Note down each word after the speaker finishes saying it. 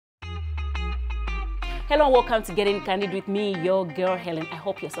Hello and welcome to Getting Candid with me, your girl Helen. I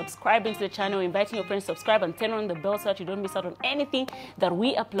hope you're subscribing to the channel, inviting your friends to subscribe and turn on the bell so that you don't miss out on anything that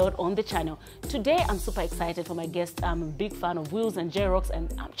we upload on the channel. Today, I'm super excited for my guest. I'm a big fan of Willz and Rox,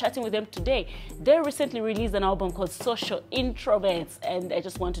 and I'm chatting with them today. They recently released an album called Social Introverts, and I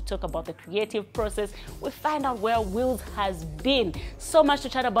just want to talk about the creative process. We find out where Willz has been. So much to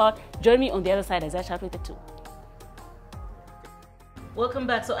chat about. Join me on the other side as I chat with the two. Welcome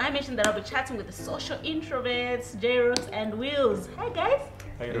back. So I mentioned that I'll be chatting with the Social Introverts, Rox and Willz. Hi guys.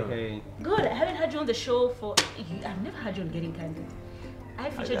 How you doing? Hey. Good. I haven't had you on the show for... I've never had you on Getting Candid. I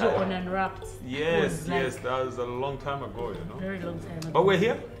featured you on Unwrapped. Yes, yes, that was a long time ago, you know. Very long time ago. But we're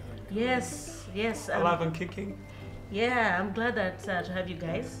here. Yes, yes. Alive and kicking. Yeah, I'm glad that to have you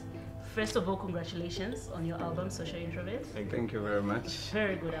guys. First of all, congratulations on your album, Social Introverts. Thank you very much.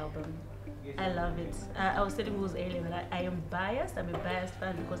 Very good album. I love it. I was telling Willz earlier that I am biased. I'm a biased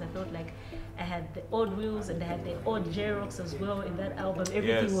fan because I felt like I had the old Willz and I had the old Rox as well in that album.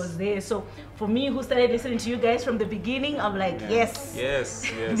 Everything was there. So for me, who started listening to you guys from the beginning, I'm like, yes,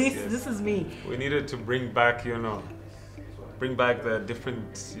 this is me. We needed to bring back, bring back the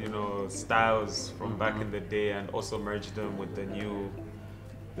different, styles from back in the day and also merge them with the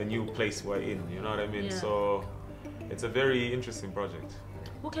new place we're in. You know what I mean? Yeah. So it's a very interesting project.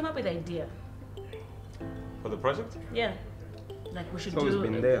 Who came up with the idea? For the project? Yeah. Like we should So do... it's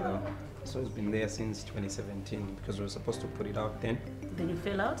been there though. So it's been there since 2017 because we were supposed to put it out then. Then you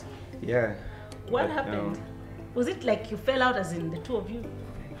fell out? Yeah. What happened? Was it like you fell out as in the two of you?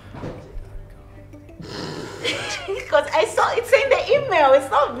 Because I saw it's in the email,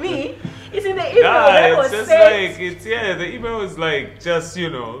 it's not me. It's in the email that was just sent. like, the email was like, just, to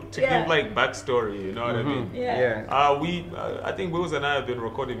give like backstory, you know what I mean? Yeah. I think Willz and I have been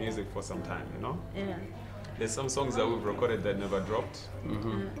recording music for some time, Yeah. There's some songs that we've recorded that never dropped.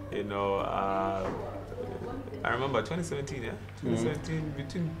 I remember 2017, yeah? 2017,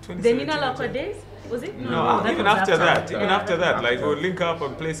 between 2017 The Nina Lakwa days? Was it? No, even after that. Even after that. Like, after. we'll link up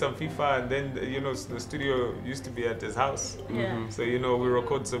and play some FIFA, and then, the studio used to be at his house. Yeah. So, we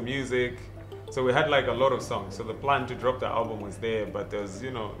record some music. So we had like a lot of songs. So the plan to drop the album was there, but there was,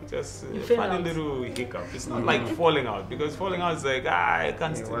 just a funny little hiccup. It's not like falling out, because falling out is like, I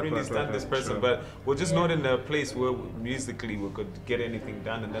can't really stand this person. Sure. But we're just not in a place where musically we could get anything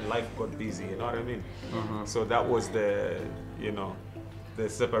done, and then life got busy, you know what I mean? So that was the, the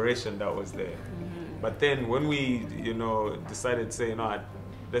separation that was there. But then when we, decided to say,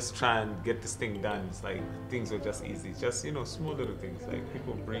 let's try and get this thing done. It's like things were just easy. Just, small little things. Like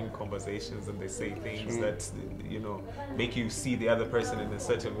people bring conversations and they say things that, make you see the other person in a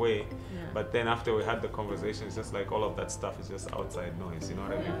certain way. Yeah. But then after we had the conversation, it's just like all of that stuff is just outside noise, you know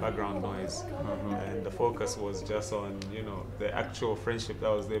what I mean? Background noise. And the focus was just on, the actual friendship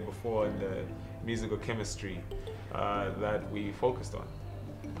that was there before and the musical chemistry that we focused on.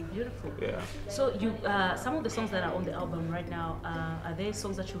 Beautiful. Yeah. So you, some of the songs that are on the album right now, are they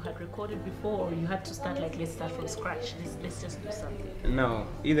songs that you had recorded before, or you had to start like, let's start from scratch, let's just do something? No,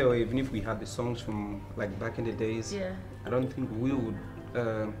 either way, even if we had the songs from like back in the days, I don't think we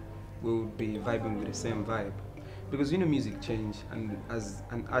would be vibing with the same vibe, because music change, and as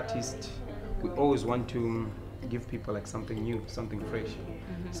an artist, we always want to give people like something new, something fresh.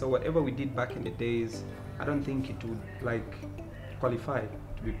 So whatever we did back in the days, I don't think it would like qualify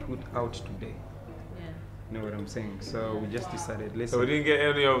to be put out today. You know what I'm saying? So we just decided, let's... So we didn't get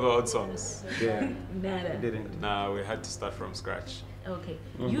any of the old songs? Yeah. Nada. We didn't. Nah, we had to start from scratch. Okay.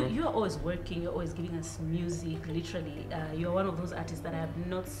 You are always working, you're always giving us music, literally. You're one of those artists that I have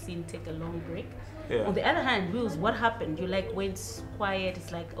not seen take a long break. Yeah. On the other hand, Willz, what happened? You like went quiet,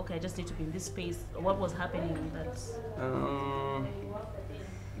 it's like, okay, I just need to be in this space. What was happening in that?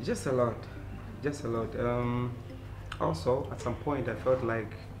 Just a lot. Just a lot. Also, at some point, I felt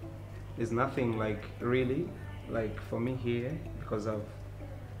like there's nothing like really like for me here, because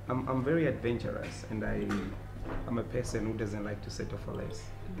I'm very adventurous, and I'm a person who doesn't like to settle for less.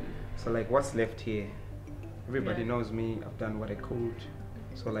 So like, what's left here? Everybody knows me. I've done what I could.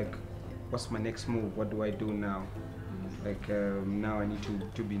 So like, what's my next move? What do I do now? Like now I need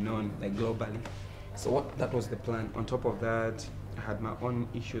to be known like globally. So that was the plan. On top of that, I had my own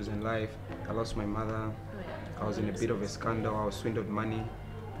issues in life. I lost my mother. I was in a bit of a scandal. I was swindled money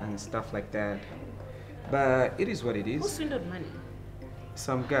and stuff like that. But it is what it is. Who swindled money?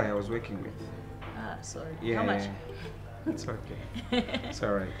 Some guy I was working with. Ah, sorry. Yeah. How much? It's okay. It's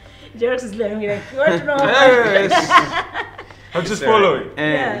alright. Rox is letting me like, what wrong? I'm just following.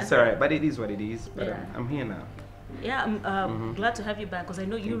 It's alright. But it is what it is. But I'm here now. Yeah, I'm glad to have you back because I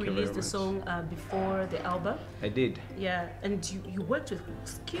know you Thank you released very the song before the album. I did. Yeah, and you worked with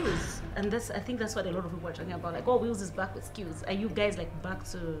Skills, and I think that's what a lot of people are talking about. Like, oh, Willz is back with Skills. Are you guys like back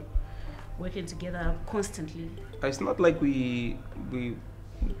to working together constantly? It's not like we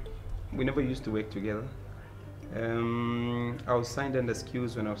never used to work together. I was signed under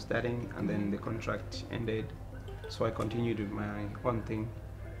Skills when I was studying, and then the contract ended, so I continued with my own thing.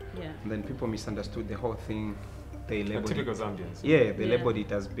 Yeah. And then people misunderstood the whole thing. They labeled typical it, Zambians. yeah, they Yeah. labeled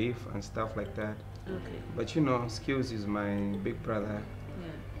it as beef and stuff like that. Okay. But you know, Skills is my big brother.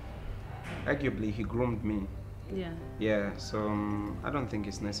 Yeah. Arguably, he groomed me. Yeah. Yeah, so I don't think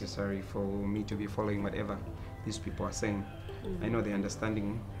it's necessary for me to be following whatever these people are saying. I know the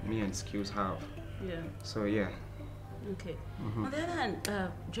understanding me and Skills have. Yeah. So yeah. Okay. On the other hand,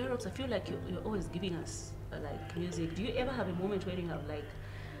 Rox, I feel like you're always giving us like music. Do you ever have a moment where you have like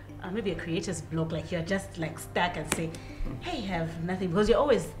maybe a creator's block, like you're just like stuck and say, hey, I have nothing, because you're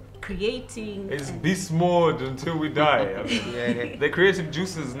always creating. It's beast mode until we die. I mean, Yeah. the creative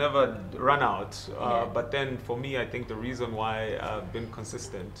juices never run out. Yeah. But then for me, I think the reason why I've been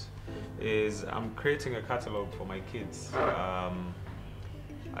consistent is I'm creating a catalog for my kids.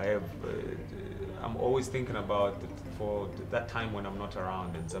 I'm always thinking about for that time when I'm not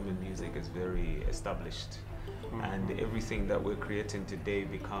around and Zambian music is very established. And everything that we're creating today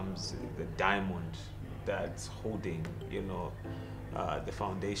becomes the diamond that's holding, you know, the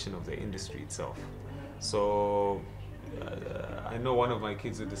foundation of the industry itself. So I know one of my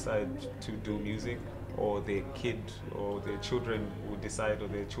kids will decide to do music, or their kid or their children would decide, or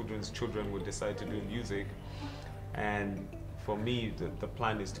their children's children would decide to do music. And for me, the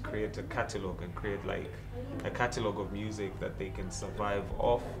plan is to create a catalog and create like a catalog of music that they can survive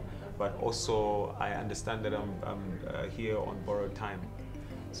off. But also, I understand that I'm here on borrowed time.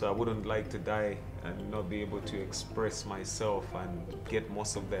 So I wouldn't like to die and not be able to express myself and get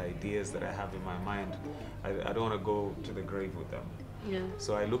most of the ideas that I have in my mind. I don't want to go to the grave with them. Yeah.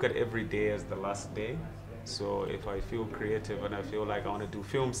 So I look at every day as the last day. So if I feel creative and I feel like I want to do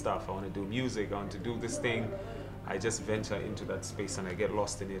film stuff, I want to do music, I want to do this thing, I just venture into that space and I get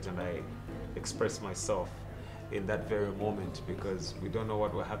lost in it and I express myself in that very moment, because we don't know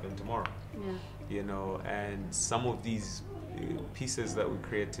what will happen tomorrow. Yeah. You know, and some of these pieces that we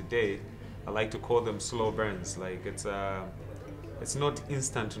create today, I like to call them slow burns. Like it's not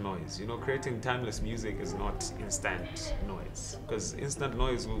instant noise. You know, creating timeless music is not instant noise, because instant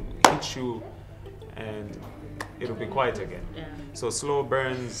noise will hit you and it'll be quiet again. Yeah. So slow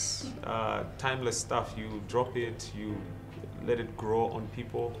burns, timeless stuff, you drop it, you let it grow on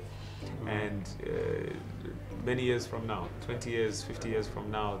people, and many years from now, 20 years, 50 years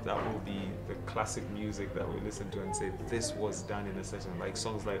from now, that will be the classic music that we listen to and say, this was done in a session, like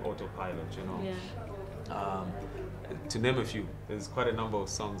songs like Autopilot, you know. Yeah. To name a few, there's quite a number of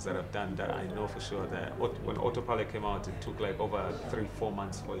songs that I've done that I know for sure that when Autopilot came out, it took like over 3-4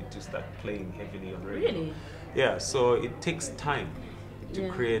 months for it to start playing heavily on radio. Really? Yeah, so it takes time to Yeah.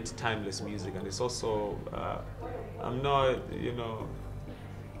 create timeless music, and it's also, I'm not, you know,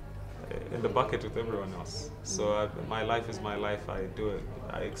 in the bucket with everyone else. So my life is my life. I do it.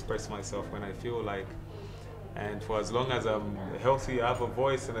 I express myself when I feel like, and for as long as I'm healthy, I have a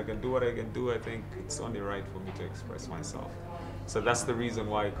voice and I can do what I can do, I think it's only right for me to express myself. So that's the reason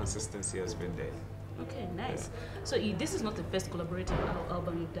why consistency has been there. Okay, nice. So this is not the first collaborative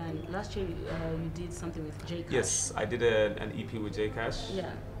album you've done. Last year you did something with J Cash. Yes, I did an EP with J Cash. Yeah.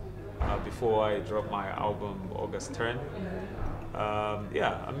 Before I dropped my album August 10.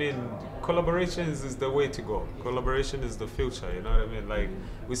 Yeah, I mean, collaborations is the way to go. Collaboration is the future, you know what I mean? Like,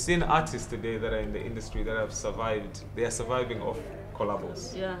 we've seen artists today that are in the industry that have survived. They are surviving off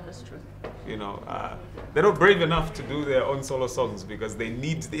collabos. Yeah, that's true. You know, they're not brave enough to do their own solo songs because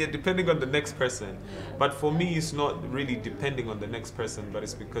they're depending on the next person. But for me, it's not really depending on the next person, but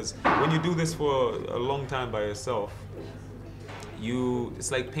it's because when you do this for a long time by yourself,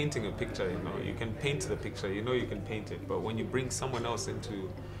 it's like painting a picture, you know. You can paint the picture, you know you can paint it, but when you bring someone else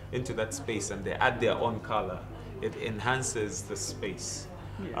into that space and they add their own color, it enhances the space.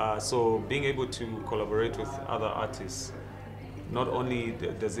 Yeah. So being able to collaborate with other artists, not only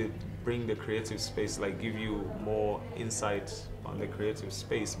does it bring the creative space, like give you more insight on the creative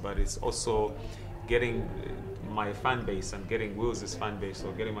space, but it's also getting my fan base and getting Willz's fan base,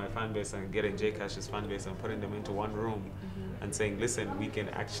 or getting my fan base and getting J Cash's fan base and putting them into one room and saying, listen, we can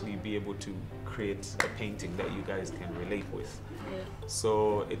actually be able to create a painting that you guys can relate with. Yeah.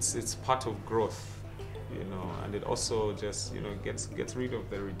 So it's part of growth, you know, and it also just, you know, gets rid of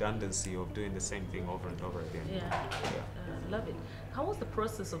the redundancy of doing the same thing over and over again. Love it. How was the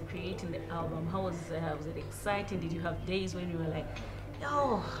process of creating the album? How was it exciting? Did you have days when you were like,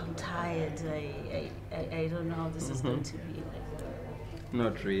 oh, I'm tired, I don't know how this is going to be like?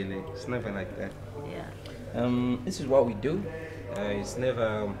 Not really. It's never like that. Yeah. This is what we do. It's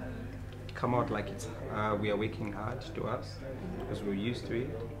never come out like it's we are working hard to us, because we're used to it.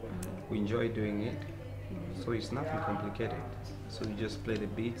 We enjoy doing it, so it's nothing complicated. So we just play the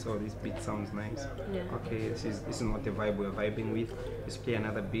beats. Oh, this beat sounds nice. Yeah. Okay, this is not the vibe we're vibing with. Let's play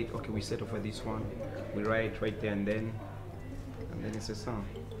another beat. Okay, we settle for this one. We write right there and then it's a song.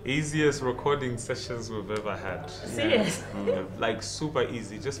 Easiest recording sessions we've ever had. Serious? Like super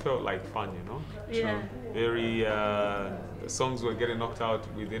easy. Just felt like fun, you know. Yeah. Very songs were getting knocked out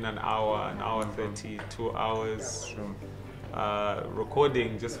within an hour 30, 2 hours.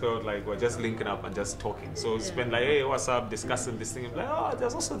 Recording just felt like we're just linking up and just talking. So it's been like, hey, what's up, discussing this thing. Like, oh,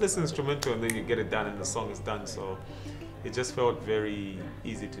 there's also this instrumental, and then you get it done and the song is done. So it just felt very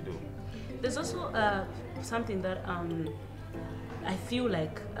easy to do. There's also something that I feel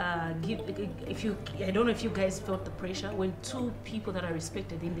like I don't know if you guys felt the pressure when two people that are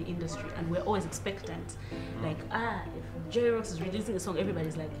respected in the industry, and we're always expectant, like if Rox is releasing a song,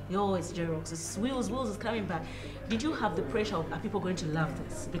 everybody's like, yo, it's Rox, it's Willz is coming back. Did you have the pressure of, are people going to love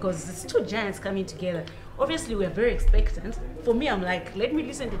this? Because it's two giants coming together. Obviously we're very expectant. For me, I'm like, let me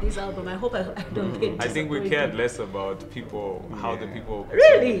listen to this album. I hope I don't get I think we cared less about people, how the people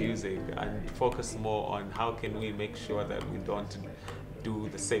really? Music, and focus more on how can we make sure that we don't do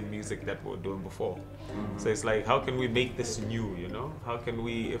the same music that we were doing before. So it's like, how can we make this new, you know? How can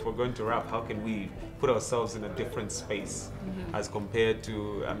we, if we're going to rap, how can we put ourselves in a different space as compared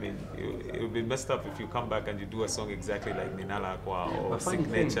to, I mean, it would be messed up if you come back and you do a song exactly like Ninala Akwa or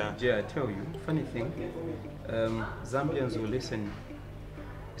Signature. Yeah, I tell you, funny thing, Zambians will listen,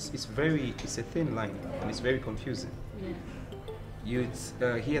 it's a thin line, and it's very confusing. You'd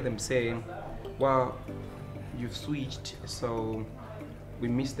hear them saying, well, you've switched, so we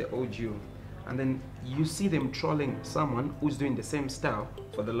missed the audio. And then you see them trolling someone who's doing the same style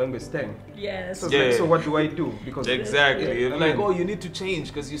for the longest time. Yes. So, like, so what do I do? Because exactly. Like, oh, you need to change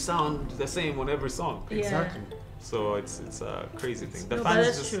because you sound the same on every song. Yeah. Exactly. So it's a crazy thing. The No, fans but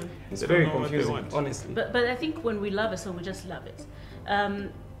that's just true. It's very confusing, honestly. But I think when we love a song, we just love it.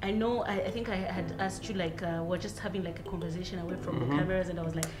 I know, I think I had asked you, like, we're just having like a conversation away from the cameras, and I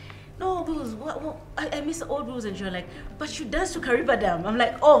was like, no, Willz, I miss the old Willz, and you're like, but you dance to Kariba Dam. I'm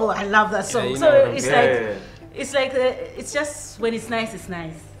like, oh, I love that song. So it's like, it's just when it's nice, it's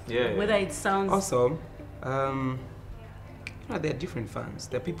nice. Yeah. Whether it sounds. Also, you know, there are different fans.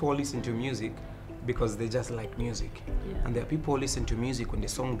 There are people who listen to music because they just like music, and there are people who listen to music when the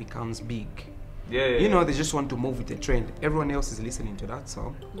song becomes big. You know, they just want to move with the trend. Everyone else is listening to that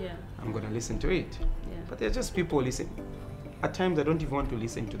song. I'm gonna listen to it. But they're just people who listen. At times, I don't even want to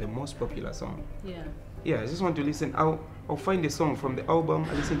listen to the most popular song. I just want to listen. I'll find a song from the album.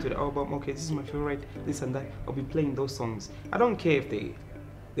 I listen to the album. Okay, this is my favorite. This and that. I'll be playing those songs. I don't care if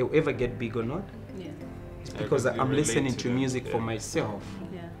they'll ever get big or not. It's because I'm listening to music for myself.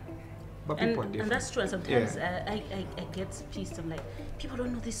 But people are different. And that's true. And sometimes I get pissed. I'm like, people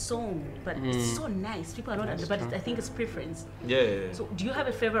don't know this song, but it's so nice. People are not, but I think it's preference. So, do you have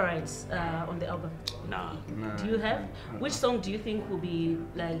a favorite on the album? Nah. Do you have? Which song do you think will be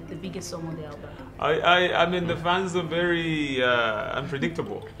like the biggest song on the album? I mean, the fans are very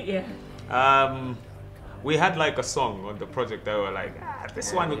unpredictable. We had like a song on the project that were like,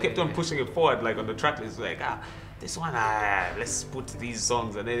 this one, we kept on pushing it forward, like on the track list, like, this one, let's put these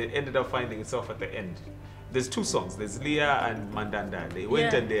songs, and then it ended up finding itself at the end. There's two songs, there's Leah and Mandanda. They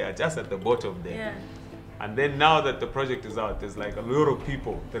went and they are just at the bottom there. And then now that the project is out, there's like a lot of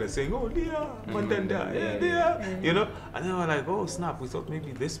people that are saying, oh, Leah, Mandanda, Leah, you know? And then we're like, oh, snap, we thought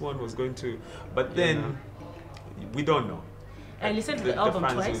maybe this one was going to, but then we don't know. I listened to the album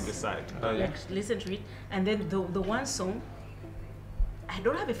fans twice. will decide. Listen to it, and then the one song, I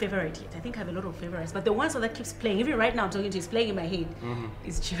don't have a favorite yet. I think I have a lot of favorites, but the one song that keeps playing, even right now I'm talking to you, it's playing in my head,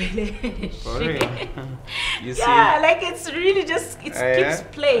 is Chibele. For real? You see? Like it's really just, it keeps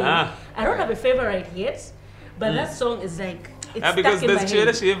playing. I don't have a favorite yet, but that song is like, it's stuck because in my there's head.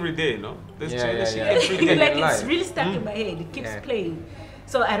 Chileshi every day, no? There's Chileshi every day. Like it's really stuck in my head. It keeps playing.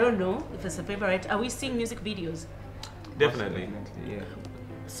 So I don't know if it's a favorite. Are we seeing music videos? Definitely.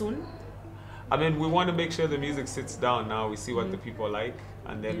 Soon? I mean, we want to make sure the music sits down now. We see what the people like,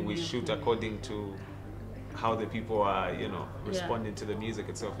 and then we shoot according to how the people are, you know, responding to the music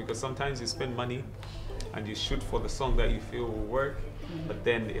itself. Because sometimes you spend money and you shoot for the song that you feel will work, but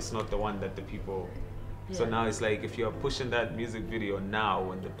then it's not the one that the people So now it's like if you're pushing that music video now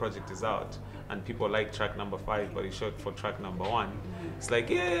when the project is out and people like track number 5 but it's short for track number 1, it's like,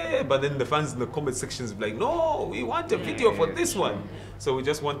 yeah, but then the fans in the comment sections be like, no, we want a video for this one. So we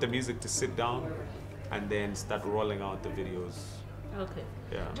just want the music to sit down and then start rolling out the videos. Okay.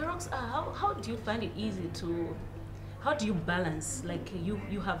 Yeah. Rox, how do you find it easy to, how do you balance, like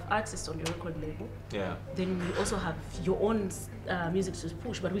you have artists on your record label, then you also have your own music to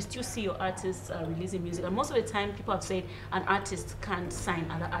push, but we still see your artists releasing music, and most of the time people have said an artist can't sign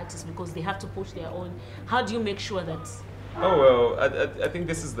other artists because they have to push their own. How do you make sure that? Oh well, I think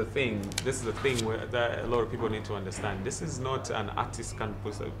this is the thing. This is the thing where that a lot of people need to understand. This is not an artist can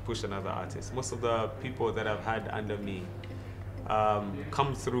push another artist. Most of the people that I've had under me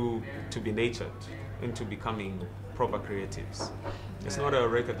come through to be nurtured into becoming proper creatives. It's not a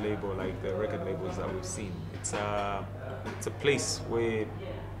record label like the record labels that we've seen. It's a place where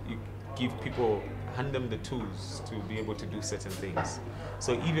you give people, hand them the tools to be able to do certain things.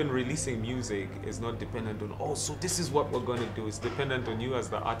 So even releasing music is not dependent on, oh, so this is what we're going to do. It's dependent on you as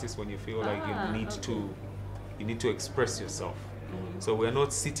the artist when you feel like you need to express yourself. So we're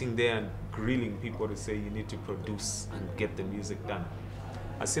not sitting there and grilling people to say you need to produce and get the music done.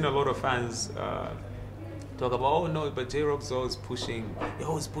 I've seen a lot of fans talk about, oh no, but J-Rock's always pushing, you're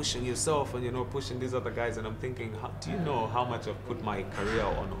always pushing yourself and, you know, pushing these other guys. And I'm thinking, do you know how much I've put my career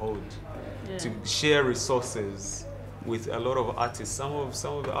on hold to share resources with a lot of artists? Some of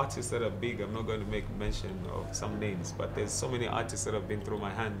the artists that are big, I'm not going to make mention of some names, but there's so many artists that have been through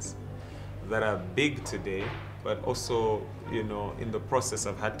my hands that are big today, but also, you know, in the process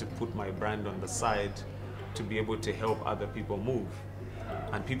I've had to put my brand on the side to be able to help other people move.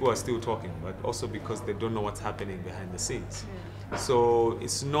 And people are still talking, but also because they don't know what's happening behind the scenes. So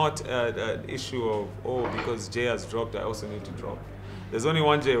it's not an issue of, oh, because Jay has dropped, I also need to drop. There's only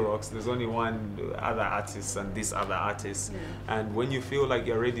one J-Rox, there's only one other artist and this other artist. And when you feel like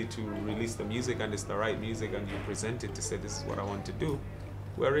you're ready to release the music and it's the right music and you present it to say, this is what I want to do,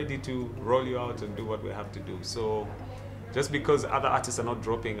 we're ready to roll you out and do what we have to do. So just because other artists are not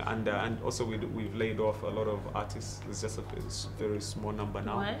dropping under, and also we've laid off a lot of artists, it's just a very small number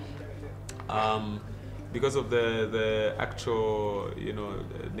now. Why? Because of the actual, you know,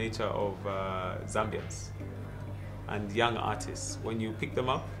 nature of Zambians and young artists. When you pick them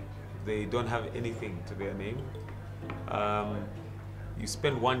up, they don't have anything to their name. You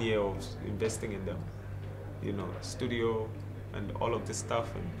spend 1 year of investing in them, you know, studio and all of this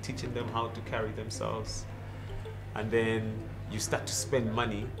stuff, and teaching them how to carry themselves. And then you start to spend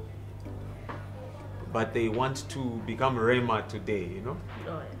money, but they want to become Rema today, you know?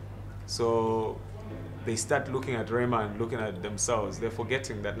 So they start looking at Rema and looking at themselves. They're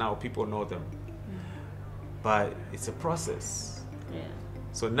forgetting that now people know them. But it's a process.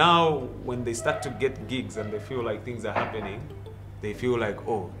 So now when they start to get gigs and they feel like things are happening, they feel like,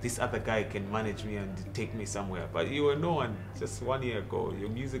 oh, this other guy can manage me and take me somewhere. But you were no one just 1 year ago. Your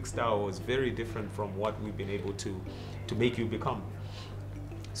music style was very different from what we've been able to make you become.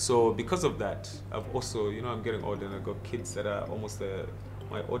 So because of that, I've also, you know, I'm getting older and I've got kids that are almost,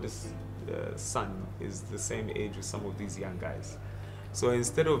 my oldest son is the same age with some of these young guys. So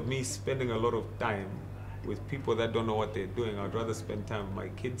instead of me spending a lot of time with people that don't know what they're doing, I'd rather spend time with my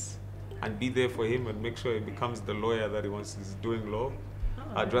kids and be there for him and make sure he becomes the lawyer that he wants. He's doing law.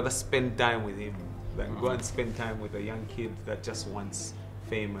 I'd rather spend time with him than go and spend time with a young kid that just wants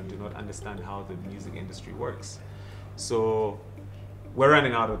fame and do not understand how the music industry works. So we're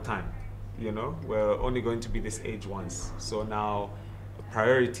running out of time, you know? We're only going to be this age once. So now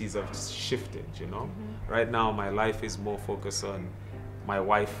priorities have shifted, you know? Right now my life is more focused on my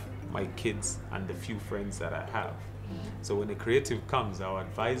wife, my kids, and the few friends that I have. So when a creative comes, I'll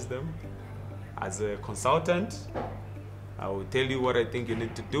advise them. As a consultant, I will tell you what I think you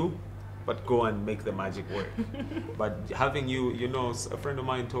need to do, but go and make the magic work. But having you know, a friend of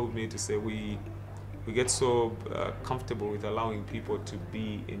mine told me to say we get so comfortable with allowing people to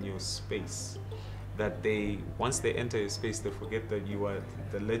be in your space that once they enter your space, they forget that you are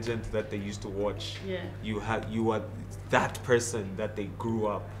the legend that they used to watch. You are that person that they grew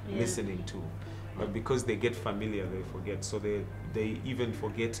up listening to. But because they get familiar, they forget. So they even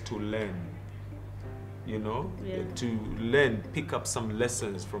forget to learn, you know, to learn, pick up some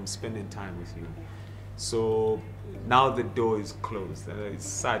lessons from spending time with you. So now the door is closed, and it's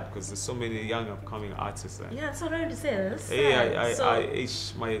sad because there's so many young upcoming artists. Yeah, so I to say that's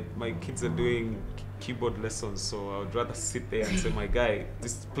hey, my kids are doing keyboard lessons, so I would rather sit there and say, my guy,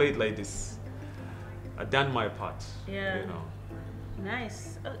 just play it like this. I've done my part, you know.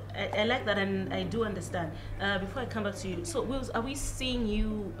 Nice. I like that, and I do understand. Before I come back to you, so Willz, are we seeing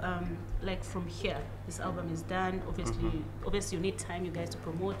you like from here? This album is done. Obviously, you need time, you guys, to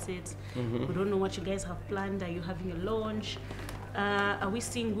promote it. We don't know what you guys have planned. Are you having a launch? Are we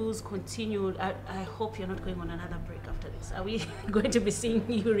seeing Willz continue? I hope you're not going on another break after this. Are we going to be seeing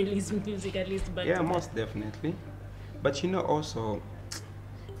you release music at least back to back? Most definitely. But you know, also,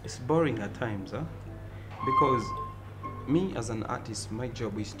 it's boring at times, huh? Because me as an artist, my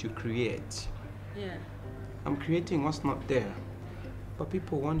job is to create. Yeah. I'm creating what's not there. But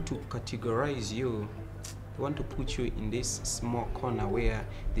people want to categorize you. They want to put you in this small corner where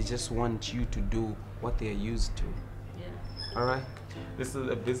they just want you to do what they are used to. Yeah. All right? This is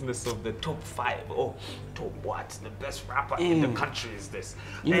a business of the top 5. Oh, top what? The best rapper in the country is this.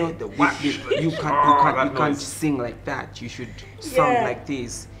 You know, the you can't sing like that. You should sound like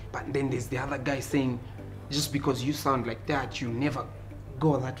this. But then there's the other guy saying, just because you sound like that, you never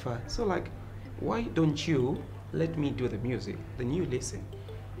go that far. So like, why don't you let me do the music, then you listen.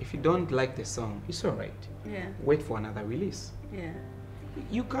 If you don't like the song, it's all right. Yeah. Wait for another release. Yeah.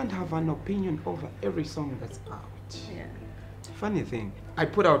 You can't have an opinion over every song that's out. Yeah. Funny thing, I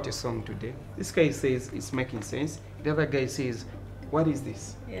put out a song today. This guy says it's making sense. The other guy says, what is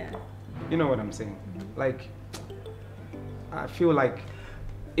this? Yeah. You know what I'm saying? Like, I feel like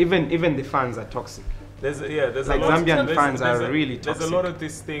even the fans are toxic. There's like Zambian fans are really toxic. There's a lot of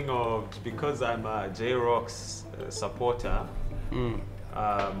this thing of, because I'm a J-Rox supporter,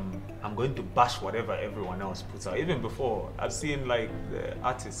 I'm going to bash whatever everyone else puts out. Even before, I've seen like the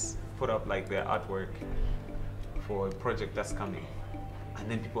artists put up like their artwork for a project that's coming, and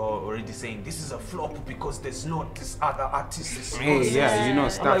then people are already saying this is a flop because there's not this other artist. Yeah, you know,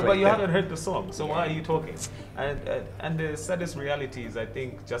 stuff like, like but you that. haven't heard the song, so why are you talking? And the saddest reality is, I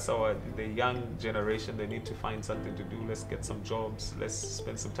think just the young generation, they need to find something to do. Let's get some jobs. Let's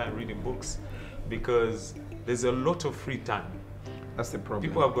spend some time reading books, because there's a lot of free time. That's the problem.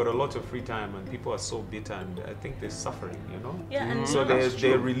 People have got a lot of free time, and people are so bitter, and I think they're suffering, you know? Yeah, and so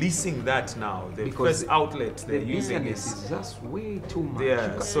they're releasing that now. The Because first outlet they're the using business is just way too much.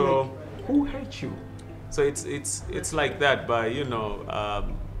 Yeah, so like, who hurt you? So it's like that, but you know,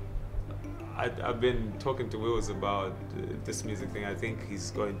 I've been talking to Willz about this music thing. I think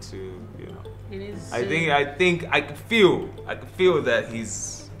he's going to, you know, it is. I could feel that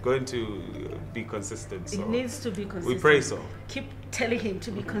he's going to be consistent. So it needs to be consistent. we pray so. Keep telling him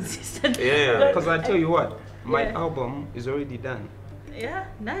to be consistent. Yeah. Because I tell you what, my album is already done. Yeah,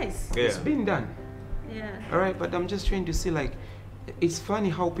 nice. Yeah. It's been done. Yeah. All right, but I'm just trying to see, like, it's funny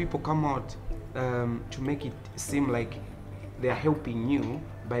how people come out to make it seem like they're helping you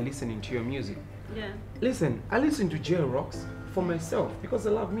by listening to your music. Yeah. Listen, I listen to J-Rox for myself because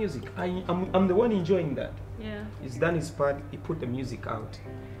I love music. I'm the one enjoying that. Yeah. He's done his part, he put the music out.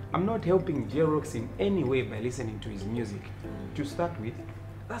 I'm not helping J-Rox in any way by listening to his music. To start with,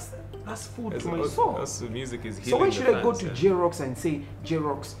 that's food to my soul. That's the music is healing. So why should the I go fans, to yeah. J-Rox and say,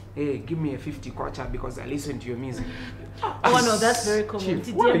 J-Rox, hey, give me a 50 kwacha because I listen to your music? Oh no, that's very common.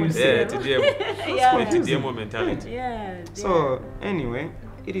 Chief, what are you saying? Yeah, TDM mentality. Yeah. So anyway,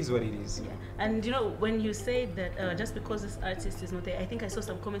 it is what it is. Yeah. And you know, when you say that just because this artist is not there, I think I saw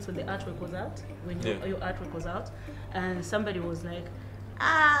some comments when the artwork was out, when your artwork was out, and somebody was like,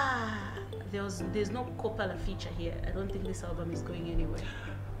 there's no Coppola feature here. I don't think this album is going anywhere.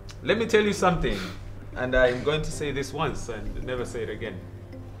 Let me tell you something, and I'm going to say this once and never say it again.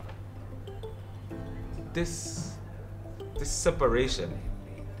 This separation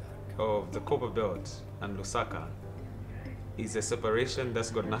of the Copper Belt and Lusaka is a separation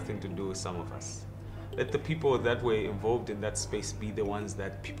that's got nothing to do with some of us. Let the people that were involved in that space be the ones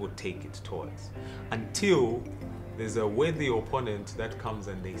that people take it towards. Until there's a worthy opponent that comes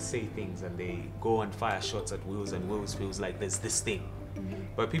and they say things and they go and fire shots at Willz, and Willz feels like there's this thing.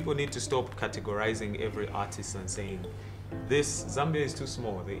 But people need to stop categorizing every artist and saying, Zambia is too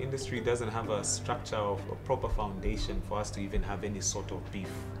small. The industry doesn't have a structure of a proper foundation for us to even have any sort of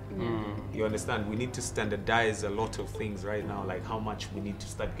beef. You understand? We need to standardize a lot of things right now, like how much we need to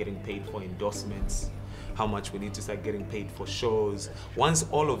start getting paid for endorsements, how much we need to start getting paid for shows. Once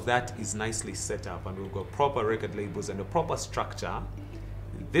all of that is nicely set up and we've got proper record labels and a proper structure,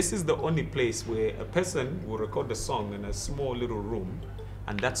 this is the only place where a person will record a song in a small little room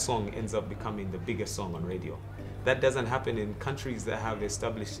and that song ends up becoming the biggest song on radio. That doesn't happen in countries that have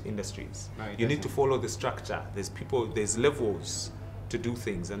established industries. You need to follow the structure. There's people, there's levels to do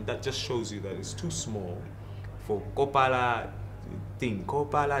things, and that just shows you that it's too small for Coppola thing,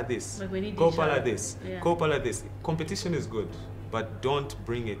 Coppola this, Like we need Coppola this, Yeah. Coppola this. Competition is good. but don't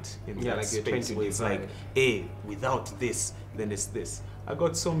bring it in that like you're trying space to where it's divide like, it. hey, without this, then it's this. I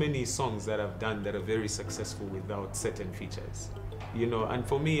got so many songs that I've done that are very successful without certain features. You know, and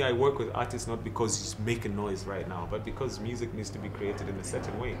for me, I work with artists not because he's making noise right now, but because music needs to be created in a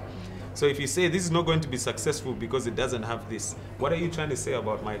certain way. So if you say this is not going to be successful because it doesn't have this, what are you trying to say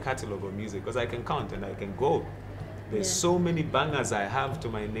about my catalog of music? Because I can count and I can go. There's so many bangers I have to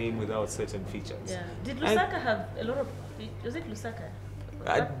my name without certain features. Yeah. Did Lusaka have a lot of? Was it Lusaka?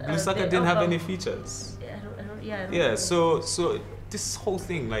 Lusaka didn't have any features. I don't Yeah. know. So this whole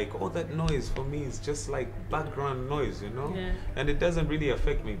thing, like all that noise for me is just like background noise, you know? Yeah. And it doesn't really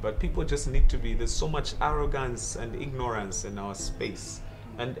affect me, but people just need to be, there's so much arrogance and ignorance in our space.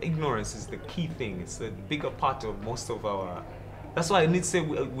 And ignorance is the key thing. It's a bigger part of most of our, that's why I need to say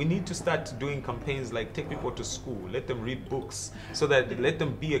we need to start doing campaigns like take people to school, let them read books, so that let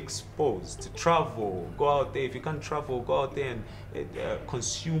them be exposed, travel, go out there. If you can't travel, go out there and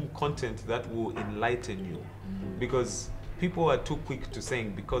consume content that will enlighten you. Because people are too quick to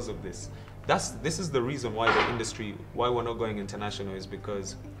saying because of this. This is the reason why the industry, why we're not going international, is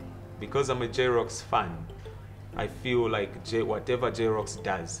because I'm a J-Rox fan. I feel like whatever J-Rox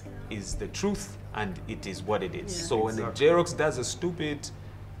does is the truth, and it is what it is. Yeah. So when J-Rox does a stupid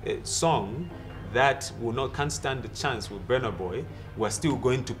song that can't stand the chance with Burna Boy, we're still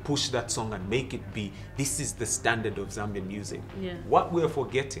going to push that song and make it be, this is the standard of Zambian music. Yeah. What we're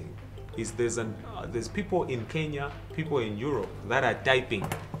forgetting is there's people in Kenya, people in Europe that are typing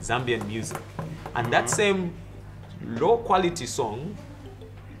Zambian music. And that same low quality song,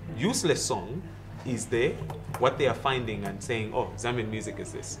 useless song, is there, what they are finding and saying, oh, Zambian music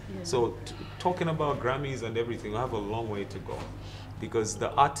is this. Yeah. So talking about Grammys and everything, we have a long way to go, because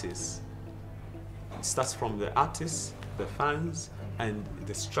the artists, it starts from the artists, the fans, and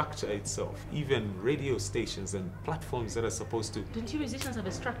the structure itself. Even radio stations and platforms that are supposed to. Don't you musicians have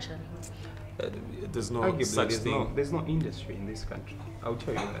a structure? There's no Arguably, such thing. there's no industry in this country. I'll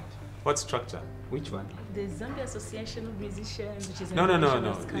tell you that. What structure? Which one? The Zambia Association of Musicians, which is No.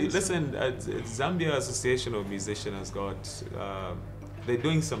 Musicians Council. Listen, Zambia Association of Musicians has got. They're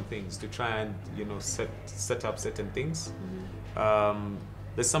doing some things to try and set up certain things.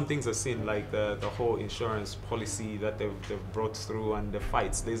 There's some things I've seen, like the whole insurance policy that they've brought through, and the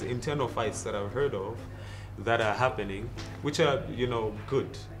fights. There's internal fights that I've heard of that are happening, which are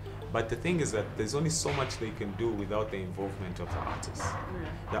good. But the thing is that there's only so much they can do without the involvement of the artist.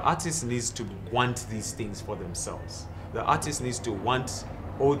 Yeah. The artist needs to want these things for themselves. The artist needs to want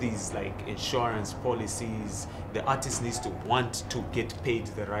all these like insurance policies. The artist needs to want to get paid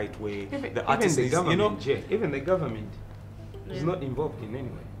the right way. The artist needs, even the government is Yeah. not involved in any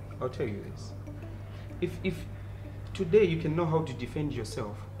way. I'll tell you this. If today you can know how to defend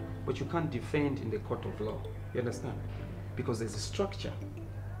yourself, but you can't defend in the court of law, you understand? Because there's a structure.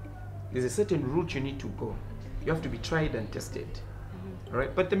 There's a certain route you need to go. You have to be tried and tested. All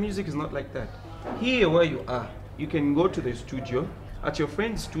right? But the music is not like that. Here where you are, you can go to the studio, at your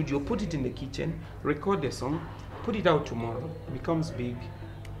friend's studio, put it in the kitchen, record a song, put it out tomorrow, it becomes big,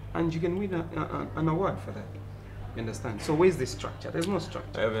 and you can win an award for that. You understand? So where's the structure? There's no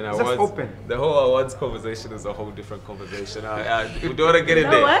structure. I mean, It's just open. The whole awards conversation is a whole different conversation. We don't want to get in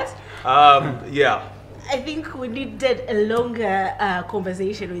there. What? Yeah. I think we needed a longer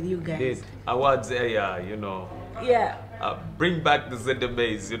conversation with you guys. Awards, yeah. Bring back the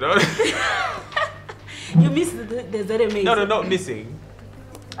ZMAs, You missed the ZMAs. No, not missing.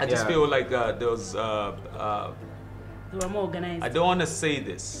 I just feel like there was. They were more organized. I don't want to say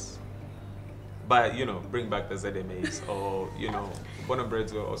this, but bring back the ZMAs, or Bonner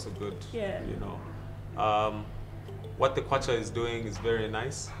Breads were also good. Yeah. What the Kwacha is doing is very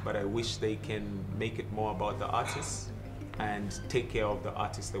nice, but I wish they can make it more about the artists and take care of the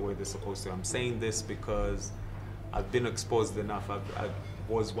artists the way they're supposed to. I'm saying this because I've been exposed enough. I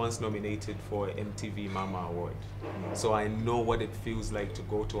was once nominated for MTV Mama Award. So I know what it feels like to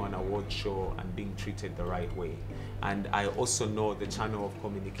go to an award show and being treated the right way. And I also know the channel of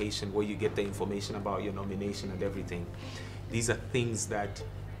communication where you get the information about your nomination and everything. These are things that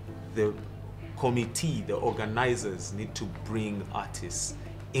the committee, the organizers, need to bring artists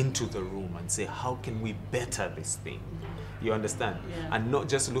into the room and say, how can we better this thing? You understand? Yeah. And not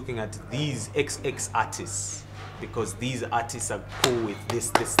just looking at these XX artists, because these artists are cool with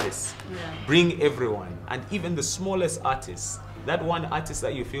this. Yeah. Bring everyone, and even the smallest artists, that one artist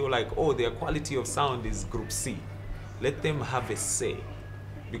that you feel like, oh, their quality of sound is group C, let them have a say,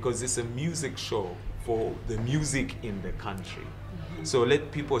 because it's a music show for the music in the country. So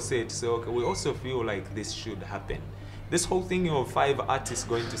let people say, okay, we also feel like this should happen. this whole thing of 5 artists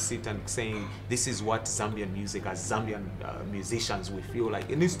going to sit and saying this is what Zambian music, as Zambian musicians, we feel like,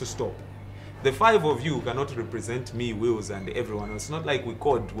 it needs to stop. The 5 of you cannot represent me, Willz, and everyone. It's not like we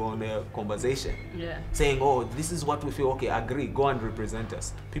called on a conversation saying, oh, this is what we feel, okay, agree, go and represent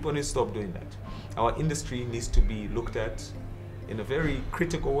us. People need to stop doing that. Our industry needs to be looked at in a very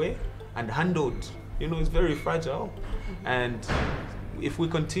critical way and handled. You know, it's very fragile. And if we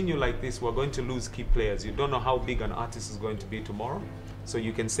continue like this, we're going to lose key players. You don't know how big an artist is going to be tomorrow. So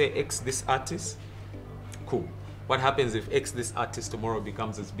you can say X this artist, cool. What happens if X this artist tomorrow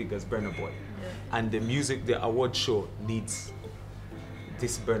becomes as big as Burna Boy? And the award show needs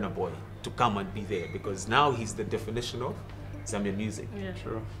this Burna Boy to come and be there, because now he's the definition of Zambian music.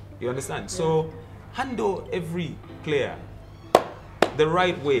 True. You understand? So handle every player the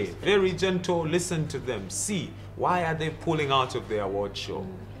right way, very gentle, listen to them, see why are they pulling out of the award show.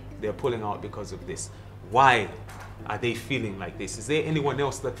 They're pulling out because of this. Why are they feeling like this? Is there anyone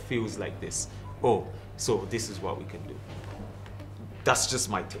else that feels like this? Oh, so this is what we can do. That's just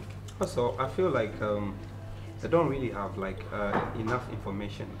my take. Also, I feel like they don't really have like enough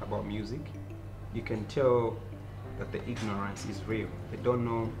information about music. You can tell that the ignorance is real. They don't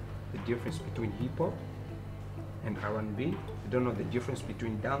know the difference between hip-hop and R&B. They don't know the difference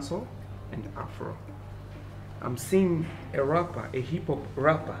between dancehall and Afro. I'm seeing a rapper, a hip-hop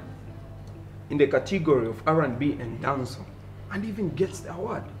rapper, in the category of R&B and dancehall, and even gets the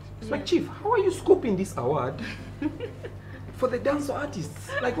award. It's like, Chief, how are you scooping this award for the dancehall artists?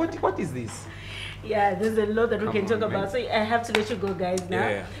 Like, what is this? Yeah, there's a lot that we can talk about. So I have to let you go, guys,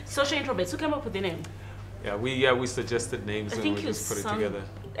 now. Social Introverts, who came up with the name? We suggested names and we just put it together.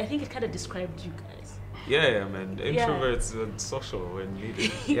 I think it kind of described you guys. Yeah, man. Introverts and social and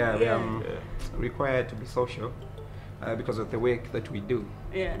needed. Required to be social because of the work that we do.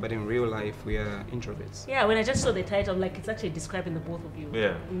 Yeah. But in real life, we are introverts. Yeah, when I just saw the title, like, it's actually describing the both of you.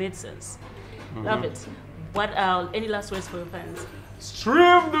 Yeah. It made sense. Love it. What any last words for your fans?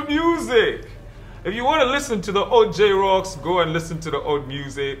 Stream the music. If you want to listen to the old J-Rox, go and listen to the old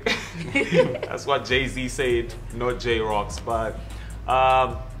music. That's what Jay-Z said, not J-Rox. But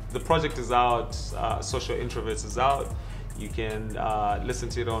the project is out, Social Introverts is out. You can listen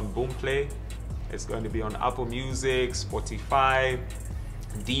to it on Boomplay. It's going to be on Apple Music, Spotify,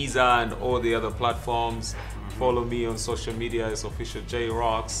 Deezer, and all the other platforms. Follow me on social media, it's official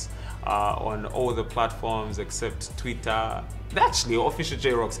J-Rox. On all the platforms except Twitter. Actually, official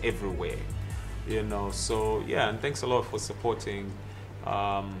J-Rox everywhere. You know, so yeah, and thanks a lot for supporting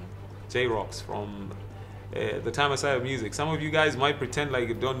J-Rox from the time I started music. Some of you guys might pretend like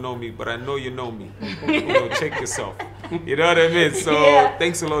you don't know me, but I know you know me. You know, check yourself. You know what I mean? So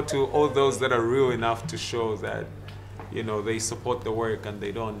thanks a lot to all those that are real enough to show that, you know, they support the work and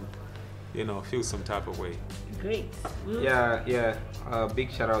they don't, you know, feel some type of way. Great. Yeah.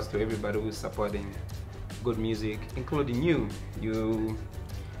 Big shout outs to everybody who's supporting good music, including you. You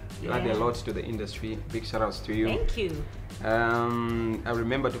add a lot to the industry. Big shout outs to you. Thank you. I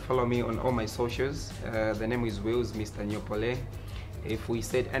remember to follow me on all my socials. The name is Willz Mr Nyopole. If we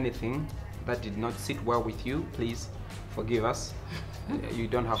said anything that did not sit well with you, please forgive us. You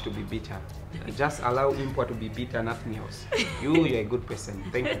don't have to be bitter. Just allow Impo to be bitter, nothing else. You're a good person.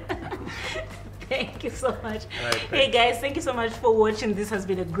 Thank you. Thank you so much. Hey guys, thank you so much for watching. This has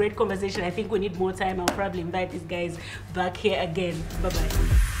been a great conversation. I think we need more time. I'll probably invite these guys back here again.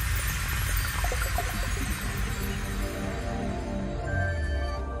 Bye-bye.